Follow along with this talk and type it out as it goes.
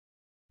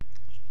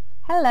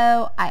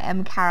Hello, I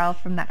am Carol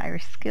from That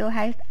Irish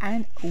Schoolhouse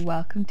and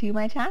welcome to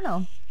my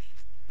channel.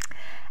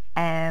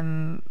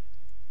 I'm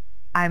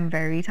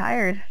very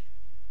tired.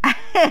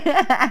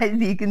 As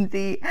you can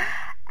see,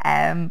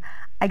 I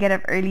get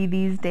up early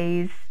these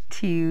days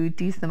to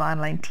do some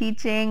online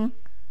teaching,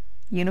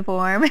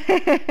 uniform,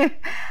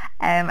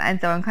 and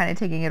so I'm kind of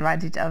taking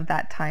advantage of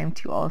that time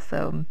to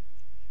also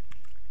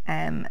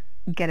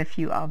get a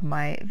few of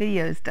my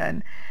videos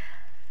done.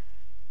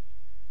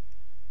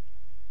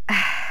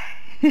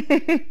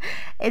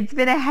 It's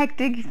been a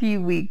hectic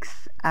few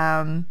weeks.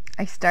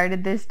 I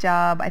started this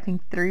job I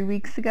think 3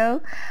 weeks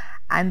ago,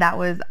 and that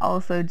was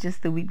also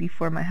just the week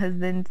before my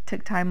husband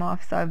took time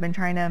off, so I've been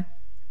trying to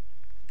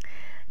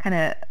kind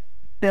of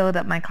build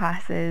up my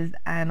classes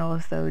and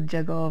also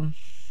juggle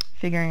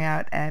figuring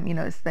out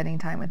spending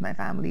time with my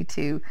family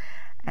too.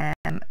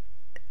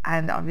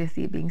 And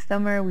obviously it being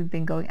summer, we've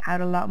been going out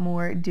a lot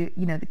more.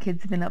 The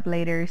kids have been up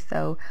later,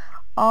 so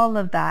all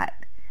of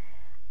that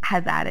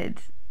has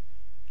added.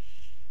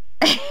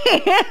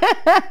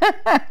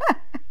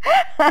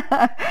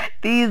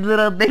 These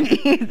little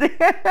thingies.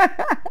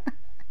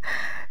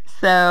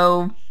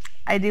 So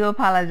I do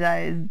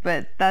apologize,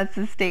 but that's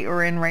the state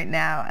we're in right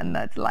now, and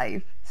that's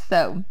life.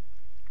 So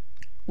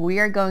we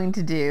are going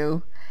to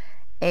do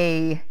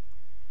the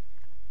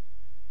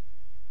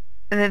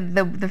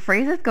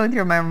phrase that's going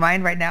through my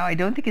mind right now I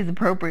don't think is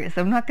appropriate,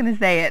 so I'm not going to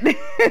say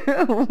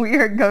it. We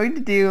are going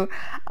to do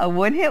a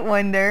one-hit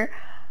wonder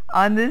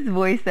on this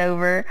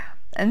voiceover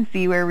and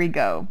see where we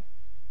go.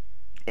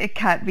 It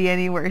can't be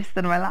any worse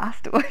than my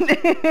last one.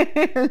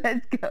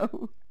 Let's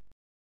go.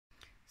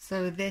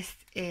 So this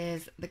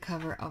is the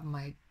cover of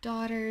my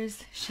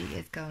daughter's. She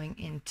is going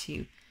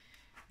into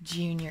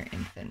junior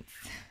infants.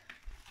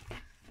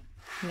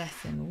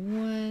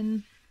 Lesson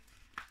 1.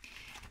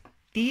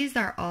 These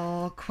are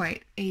all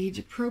quite age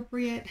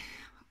appropriate.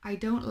 I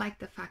don't like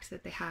the fact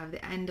that they have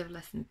the end of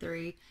lesson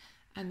 3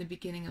 and the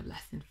beginning of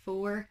lesson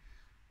 4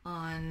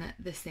 on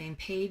the same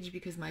page,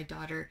 because my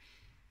daughter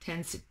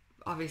tends to,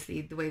 obviously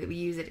the way that we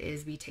use it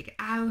is we take it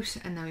out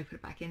and then we put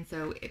it back in,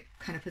 so it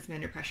kind of puts me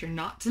under pressure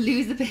not to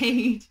lose the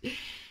page.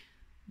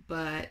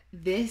 But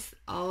this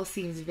all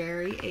seems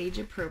very age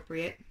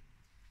appropriate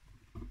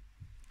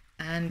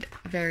and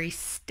very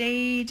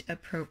stage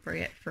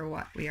appropriate for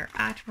what we are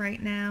at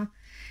right now.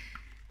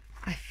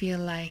 I feel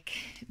like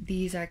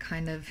these are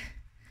kind of,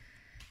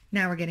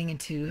 now we're getting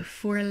into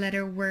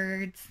 4-letter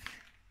words.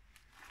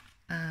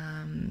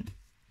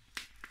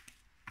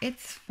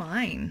 It's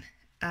fine.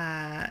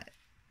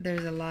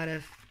 There's a lot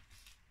of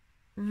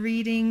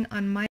reading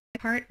on my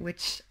part,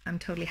 which I'm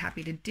totally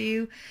happy to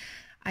do.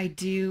 I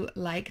do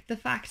like the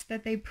fact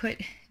that they put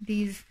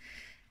these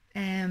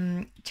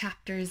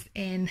chapters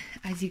in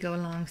as you go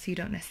along, so you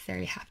don't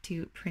necessarily have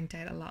to print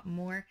out a lot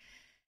more.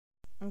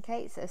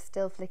 Okay, so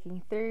still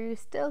flicking through,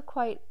 still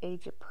quite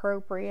age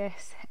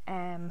appropriate.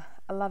 A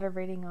lot of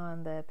reading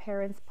on the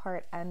parents'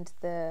 part, and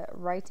the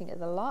writing is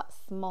a lot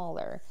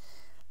smaller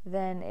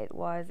than it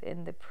was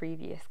in the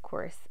previous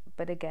course,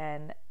 but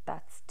again,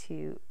 that's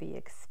to be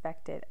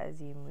expected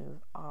as you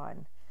move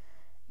on.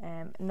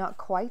 Not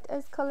quite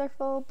as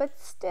colourful, but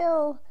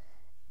still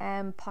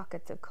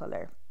pockets of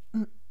colour.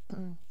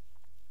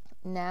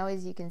 Now,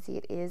 as you can see,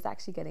 it is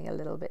actually getting a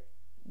little bit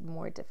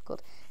more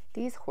difficult.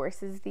 These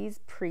horses, these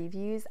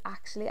previews,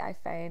 actually I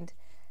found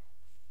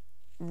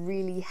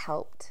really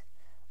helped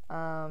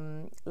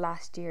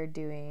last year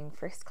doing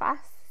first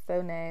class.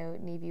 So now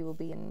Nevy will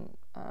be in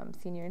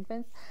senior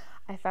infants.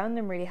 I found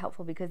them really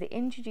helpful because they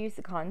introduce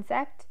a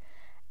concept.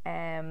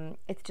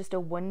 It's just a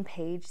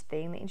one-page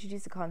thing. They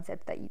introduce a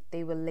concept that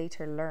they will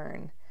later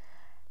learn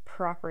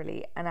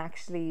properly, and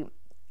actually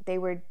they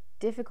were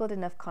difficult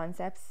enough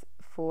concepts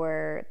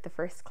for the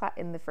first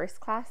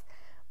class,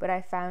 but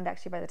I found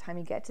actually by the time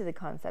you get to the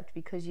concept,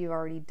 because you've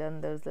already done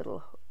those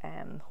little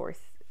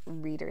horse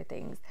reader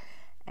things,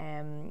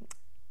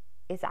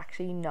 it's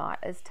actually not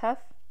as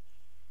tough.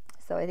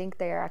 So I think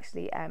they are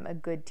actually a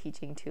good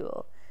teaching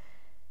tool.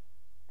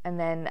 And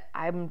then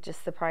I'm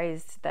just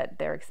surprised that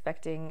they're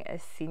expecting a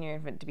senior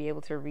infant to be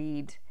able to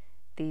read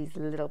these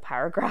little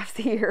paragraphs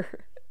here.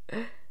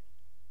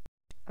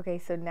 Okay,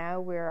 so now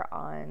we're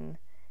on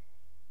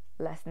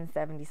lesson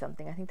 70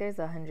 something. I think there's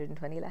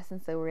 120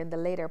 lessons, so we're in the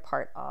later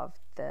part of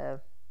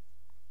the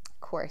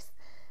course.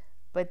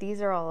 But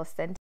these are all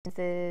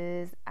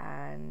sentences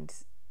and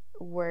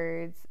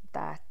words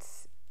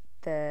that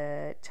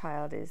the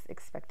child is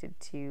expected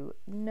to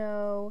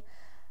know.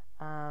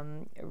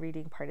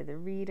 Reading part of the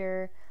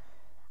reader.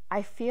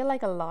 I feel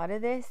like a lot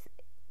of this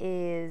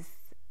is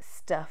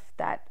stuff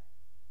that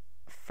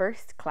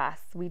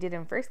we did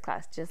in first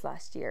class just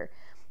last year.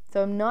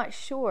 So I'm not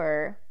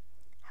sure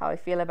how I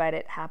feel about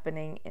it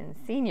happening in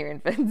senior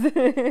infants.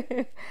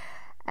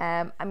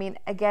 I mean,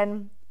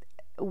 again,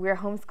 we're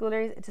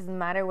homeschoolers. It doesn't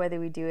matter whether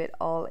we do it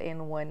all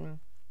in one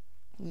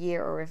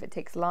year or if it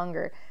takes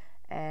longer.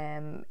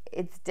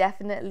 It's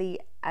definitely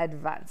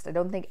advanced. I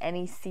don't think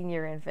any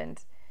senior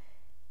infant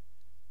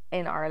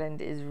in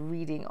Ireland is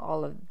reading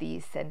all of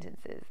these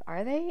sentences,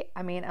 are they?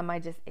 I mean, am I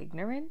just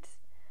ignorant?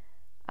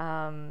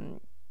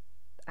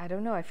 I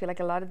don't know, I feel like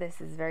a lot of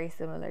this is very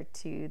similar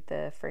to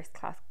the first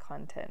class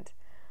content.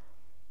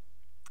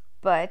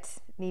 But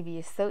Nevi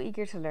is so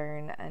eager to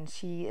learn, and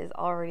she is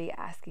already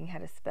asking how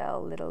to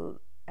spell little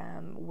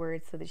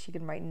words so that she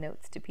can write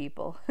notes to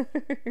people.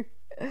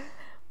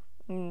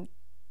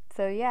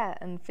 So yeah,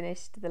 and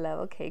finished the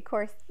level K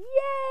course. Yay!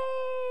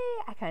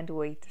 I can't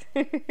wait.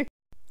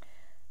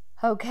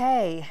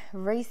 Okay,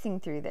 racing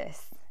through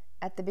this.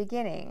 At the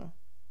beginning,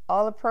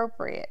 all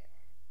appropriate,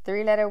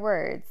 3-letter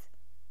words,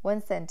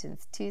 1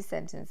 sentence, 2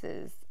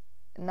 sentences,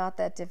 not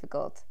that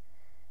difficult.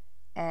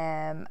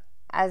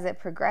 As it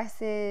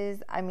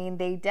progresses, I mean,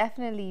 they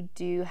definitely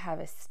do have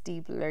a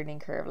steep learning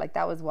curve. Like,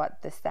 that was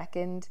what, the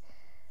second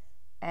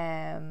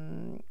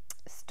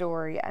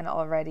story, and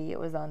already it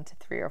was on to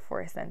 3 or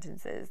 4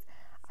 sentences.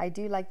 I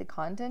do like the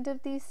content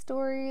of these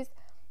stories.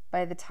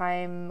 By the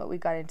time we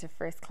got into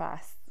first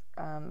class,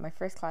 my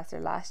first classer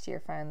last year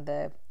found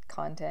the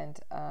content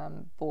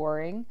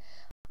boring.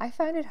 I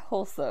found it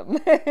wholesome.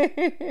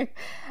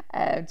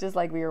 Just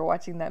like we were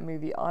watching that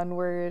movie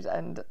Onward,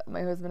 and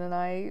my husband and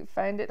I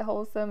found it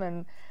wholesome,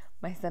 and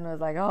my son was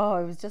like, oh,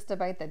 it was just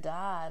about the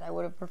dad. I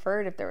would have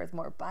preferred if there was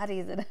more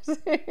bodies in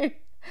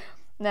it.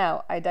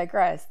 Now, I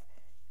digress.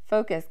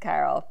 Focus,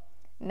 Carol.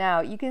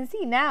 Now, you can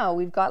see now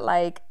we've got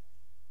like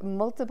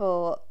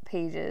multiple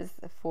pages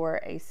for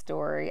a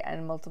story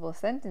and multiple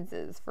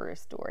sentences for a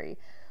story.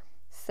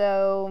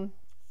 So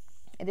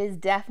it is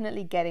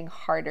definitely getting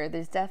harder.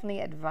 There's definitely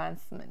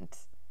advancement.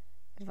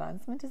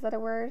 Advancement, is that a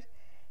word?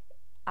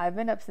 I've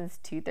been up since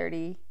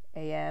 2:30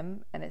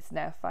 a.m. and it's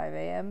now 5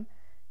 a.m.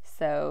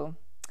 So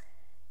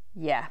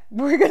yeah,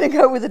 we're gonna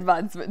go with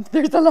advancement.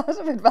 There's a lot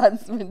of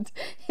advancement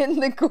in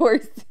the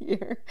course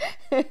here.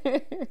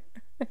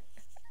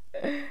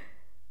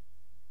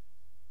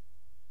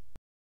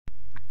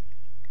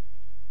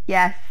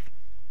 Yes,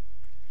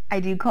 I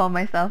do call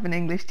myself an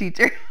English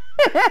teacher.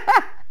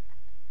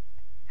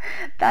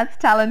 That's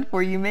talent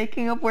for you,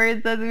 making up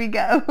words as we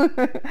go.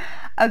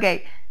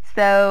 Okay,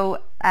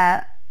 so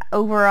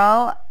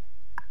overall,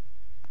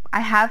 I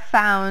have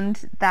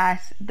found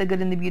that The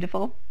Good and the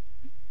Beautiful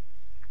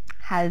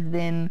has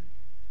been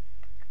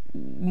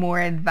more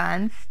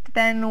advanced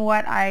than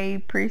what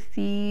I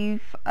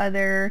perceive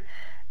other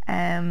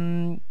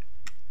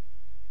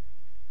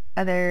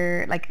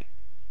like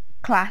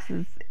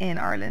classes in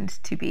Ireland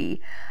to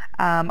be.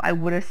 I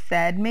would have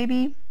said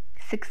maybe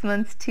 6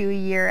 months to a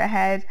year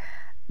ahead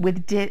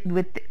with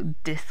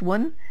this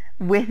one,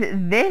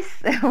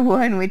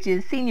 which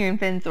is senior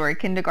infants or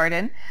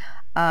kindergarten.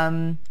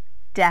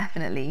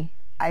 Definitely,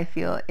 I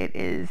feel it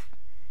is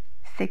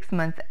 6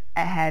 months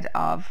ahead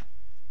of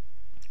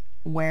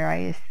where I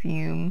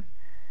assume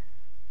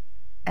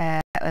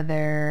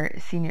other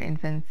senior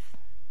infants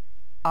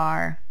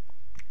are.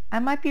 I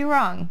might be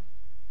wrong.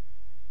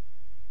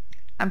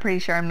 I'm pretty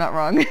sure I'm not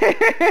wrong.